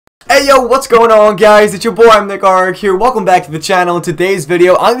Hey yo, what's going on guys? It's your boy imnickarg here. Welcome back to the channel. In today's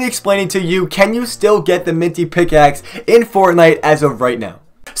video, I'm going to be explaining to you, can you still get the Minty Pickaxe in Fortnite as of right now?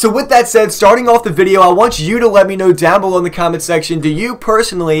 So with that said, starting off the video, I want you to let me know down below in the comment section, do you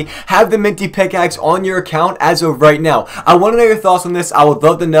personally have the Minty Pickaxe on your account as of right now? I want to know your thoughts on this. I would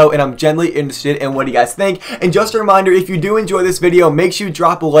love to know, and I'm genuinely interested in what you guys think. And just a reminder, if you do enjoy this video, make sure you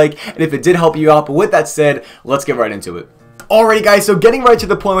drop a like, and if it did help you out. But with that said, let's get right into it. Alrighty guys, so getting right to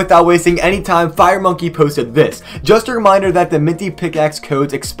the point without wasting any time, FireMonkey posted this. Just a reminder that the Minty Pickaxe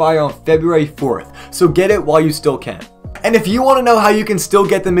codes expire on February 4th, so get it while you still can. And if you want to know how you can still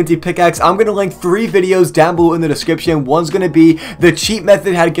get the Minty Pickaxe, I'm going to link 3 videos down below in the description. One's going to be the cheap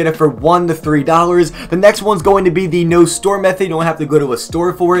method, how to get it for $1 to $3. The next one's going to be the no store method, you don't have to go to a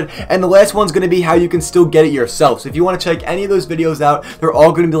store for it. And the last one's going to be how you can still get it yourself. So if you want to check any of those videos out, they're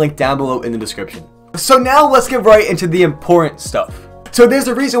all going to be linked down below in the description. So now let's get right into the important stuff. So there's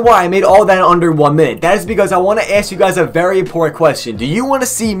a reason why I made all that in under 1 minute. That is because I want to ask you guys a very important question. Do you want to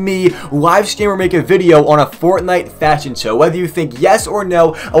see me live stream or make a video on a Fortnite fashion show? Whether you think yes or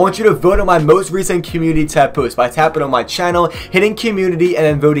no, I want you to vote on my most recent community tab post by tapping on my channel, hitting community, and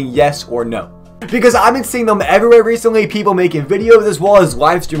then voting yes or no. Because I've been seeing them everywhere recently, people making videos as well as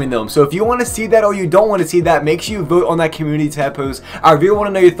live streaming them. So if you want to see that or you don't want to see that, make sure you vote on that community tab post. I really want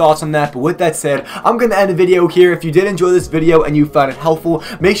to know your thoughts on that. But with that said, I'm going to end the video here. If you did enjoy this video and you found it helpful,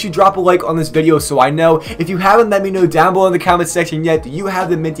 make sure you drop a like on this video so I know. If you haven't, let me know down below in the comment section yet. Do you have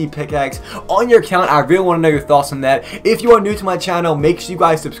the Minty Pickaxe on your account? I really want to know your thoughts on that. If you are new to my channel, make sure you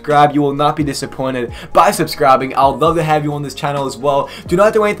guys subscribe. You will not be disappointed by subscribing. I would love to have you on this channel as well. Do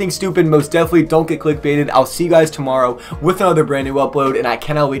not do anything stupid. Most definitely don't get clickbaited. I'll see you guys tomorrow with another brand new upload, and I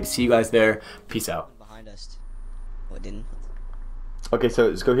cannot wait to see you guys there. Peace out. Behind us. Oh, it didn't. Okay, so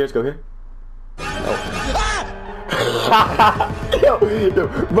let's go here. Let's go here. Oh. Yo,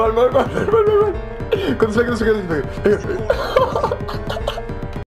 run. Go this way.